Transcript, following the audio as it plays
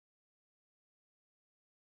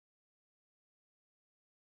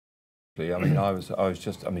I mean, I was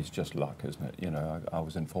just, I mean, it's just luck, isn't it? You know, I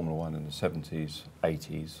was in Formula One in the 70s,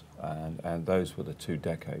 80s, and those were the 2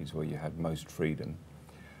 decades where you had most freedom,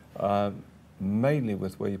 mainly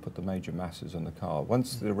with where you put the major masses in the car.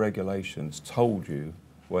 Once the regulations told you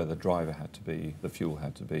where the driver had to be, the fuel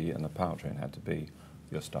had to be, and the powertrain had to be,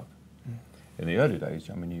 you're stuck. In the early days,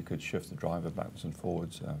 I mean, you could shift the driver backwards and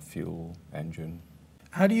forwards, fuel, engine.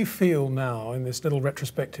 How do you feel now in this little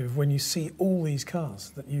retrospective when you see all these cars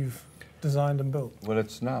that you've designed and built? Well,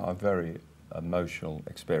 it's now a very emotional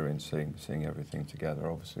experience seeing everything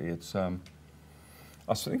together. Obviously, it's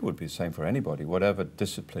I think it would be the same for anybody, whatever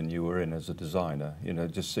discipline you were in as a designer. You know,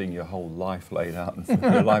 just seeing your whole life laid out, and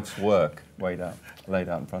your life's work laid out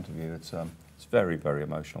in front of you. It's very, very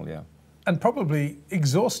emotional, yeah. And probably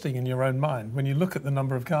exhausting in your own mind when you look at the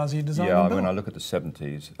number of cars you designed Yeah, and built. when I look at the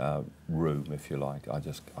 70s room, if you like, I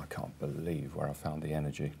can't believe where I found the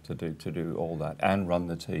energy to do all that and run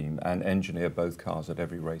the team and engineer both cars at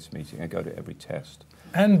every race meeting and go to every test.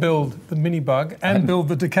 And build the Mini Bug and build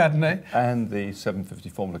the Decadene. And the 750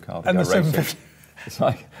 Formula car to and go the racing. 750. It's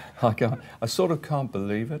like, I sort of can't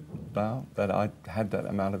believe it now that I had that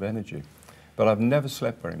amount of energy. But I've never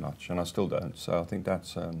slept very much, and I still don't, so I think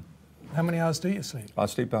that's... How many hours do you sleep? I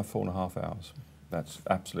sleep about 4.5 hours. That's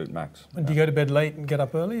absolute max. And do you go to bed late and get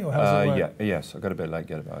up early, or how does it work? Yeah, yes, I go to bed late,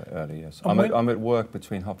 get up early, yes. I'm at work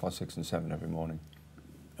between 6:30 and 7 every morning.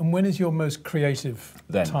 And when is your most creative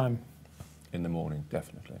time? In the morning,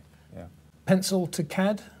 definitely, yeah. Pencil to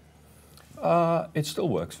CAD? It still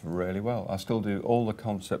works really well. I still do all the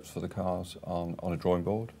concepts for the cars on a drawing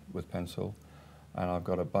board with pencil, and I've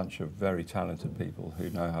got a bunch of very talented people who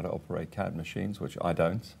know how to operate CAD machines, which I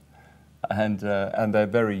don't. And they're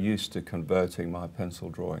very used to converting my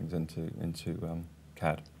pencil drawings into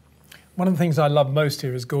CAD. One of the things I love most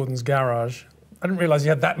here is Gordon's garage. I didn't realise you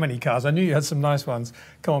had that many cars. I knew you had some nice ones.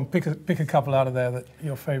 Come on, pick a couple out of there that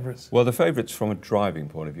your favourites. Well, the favourites from a driving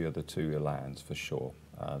point of view are the 2 Elans for sure.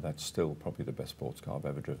 That's still probably the best sports car I've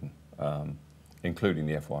ever driven, including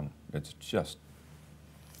the F1. It's just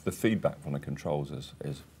the feedback from the controls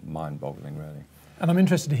is mind-boggling, really. And I'm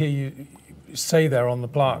interested to hear you say there on the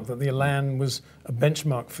plaque that the Elan was a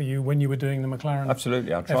benchmark for you when you were doing the McLaren.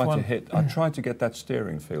 Absolutely, I tried to get that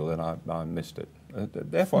steering feel, and I missed it. The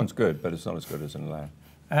F1's good, but it's not as good as an Elan.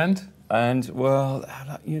 And well,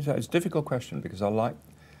 it's a difficult question because I like.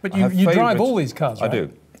 But you drive all these cars,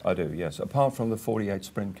 right? I do, yes. Apart from the 48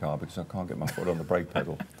 sprint car because I can't get my foot on the brake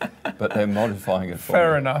pedal, but they're modifying it for me.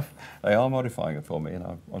 Fair enough. They are modifying it for me, and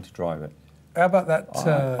I want to drive it. How about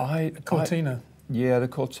that Cortina? Yeah, the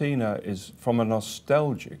Cortina is, from a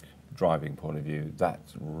nostalgic driving point of view, that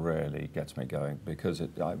really gets me going because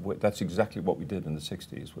that's exactly what we did in the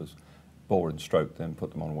 60s, was bore and stroke them,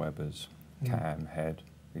 put them on Webers, cam, head,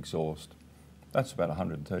 exhaust. That's about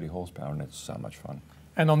 130 horsepower and it's so much fun.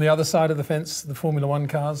 And on the other side of the fence, the Formula One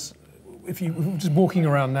cars, if you were just walking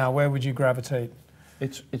around now, where would you gravitate?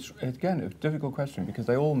 It's again, a difficult question because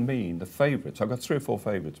they all mean, the favourites, I've got 3 or 4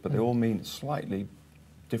 favourites, but they all mean slightly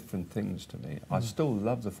different things to me. I still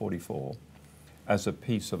love the 44 as a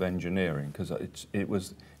piece of engineering because it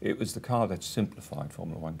was the car that simplified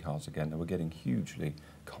Formula One cars again. They were getting hugely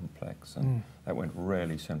complex and that went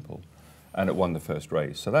really simple, and it won the first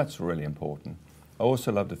race, so that's really important. I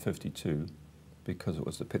also love the 52 because it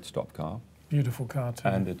was the pit stop car. Beautiful car too.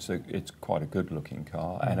 And it's quite a good looking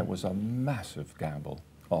car, and it was a massive gamble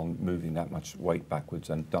on moving that much weight backwards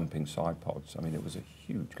and dumping side pods. I mean, it was a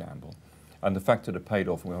huge gamble. And the fact that it paid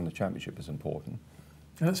off and we won the championship is important.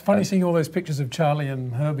 And it's funny seeing all those pictures of Charlie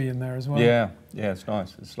and Herbie in there as well. Yeah, it's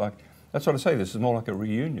nice. It's like, that's what I say, this is more like a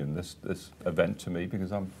reunion, this event to me,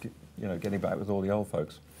 because I'm getting back with all the old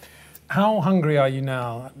folks. How hungry are you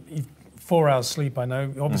now? 4 hours sleep, I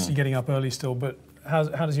know, obviously getting up early still, but how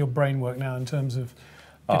does your brain work now in terms of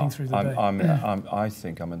getting through the day? I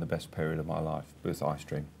think I'm in the best period of my life with ice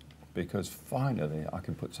cream, because finally I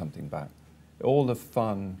can put something back. All the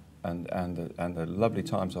fun and the lovely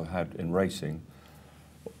times I've had in racing,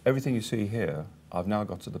 everything you see here, I've now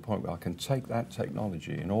got to the point where I can take that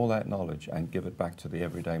technology and all that knowledge and give it back to the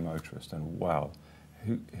everyday motorist, and wow,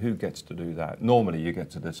 who gets to do that? Normally you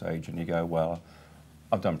get to this age and you go, well,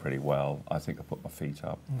 I've done pretty well, I think I put my feet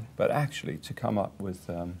up. But actually to come up with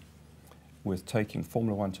taking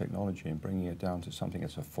Formula One technology and bringing it down to something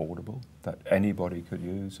that's affordable, that anybody could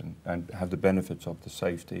use and have the benefits of the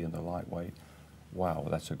safety and the lightweight, wow,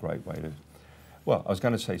 that's a great way to... Well, I was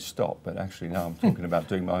going to say stop, but actually now I'm talking about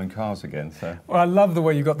doing my own cars again. So. Well, I love the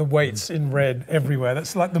way you've got the weights in red everywhere.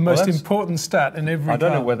 That's like the most important stat in every car. I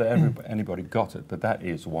don't know whether anybody got it, but that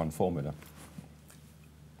is one formula.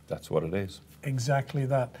 that's what it is. Exactly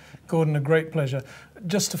that. Gordon, a great pleasure.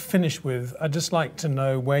 Just to finish with, I'd just like to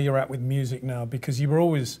know where you're at with music now, because you were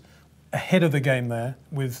always ahead of the game there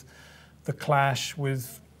with The Clash,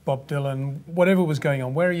 with Bob Dylan, whatever was going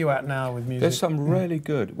on. Where are you at now with music? There's some really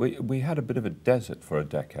good. We had a bit of a desert for a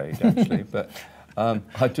decade, actually, but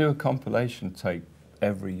I do a compilation tape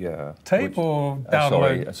every year. Tape or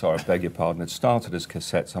download? Sorry, I beg your pardon. It started as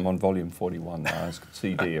cassettes. I'm on volume 41 now, as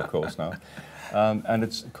CD, of course, now. And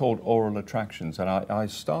it's called Oral Attractions. And I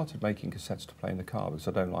started making cassettes to play in the car because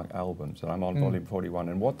I don't like albums. And I'm on volume 41.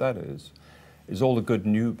 And what that is all the good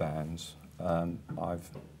new bands I've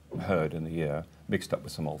heard in the year, mixed up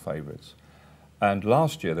with some old favourites. And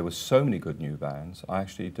last year there were so many good new bands, I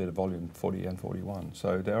actually did a volume 40 and 41.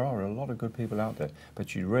 So there are a lot of good people out there,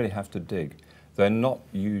 but you really have to dig. They're not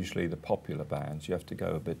usually the popular bands. You have to go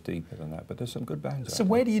a bit deeper than that, but there's some good bands out there. So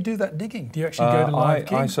where do you do that digging? Do you actually go to live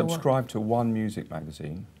gigs? I subscribe to One Music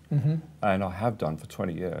magazine, and I have done for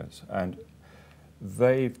 20 years. And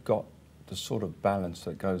they've got the sort of balance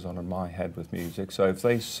that goes on in my head with music. So if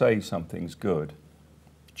they say something's good,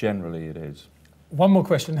 generally it is. One more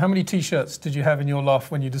question. How many T-shirts did you have in your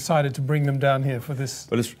loft when you decided to bring them down here for this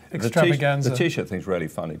extravaganza? The T-shirt thing's really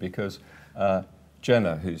funny because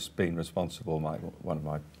Jenna, who's been responsible, one of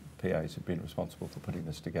my PAs who's been responsible for putting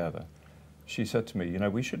this together, she said to me, you know,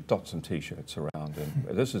 we should dot some T-shirts around.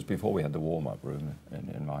 And this is before we had the warm-up room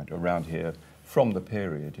in mind, around here, from the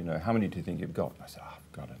period, you know, how many do you think you've got? And I said, oh,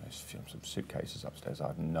 God, I know some suitcases upstairs. I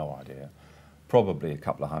have no idea. Probably a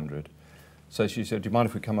couple of hundred. So she said, do you mind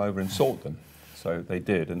if we come over and sort them? So they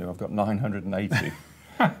did, and I've got 980.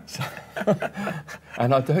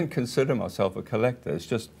 And I don't consider myself a collector. It's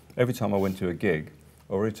just every time I went to a gig,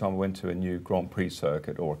 or every time I went to a new Grand Prix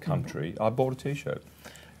circuit or a country, I bought a T-shirt.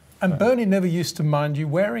 And Bernie never used to mind you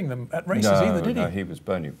wearing them at races either, did he?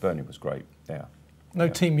 No, Bernie was great, yeah. No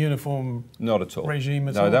team uniform Not at all. Regime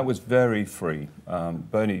at all? No, that was very free.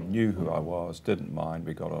 Bernie knew who I was, didn't mind,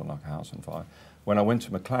 we got on like a house on fire. When I went to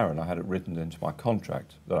McLaren, I had it written into my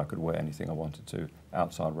contract that I could wear anything I wanted to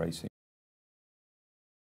outside racing.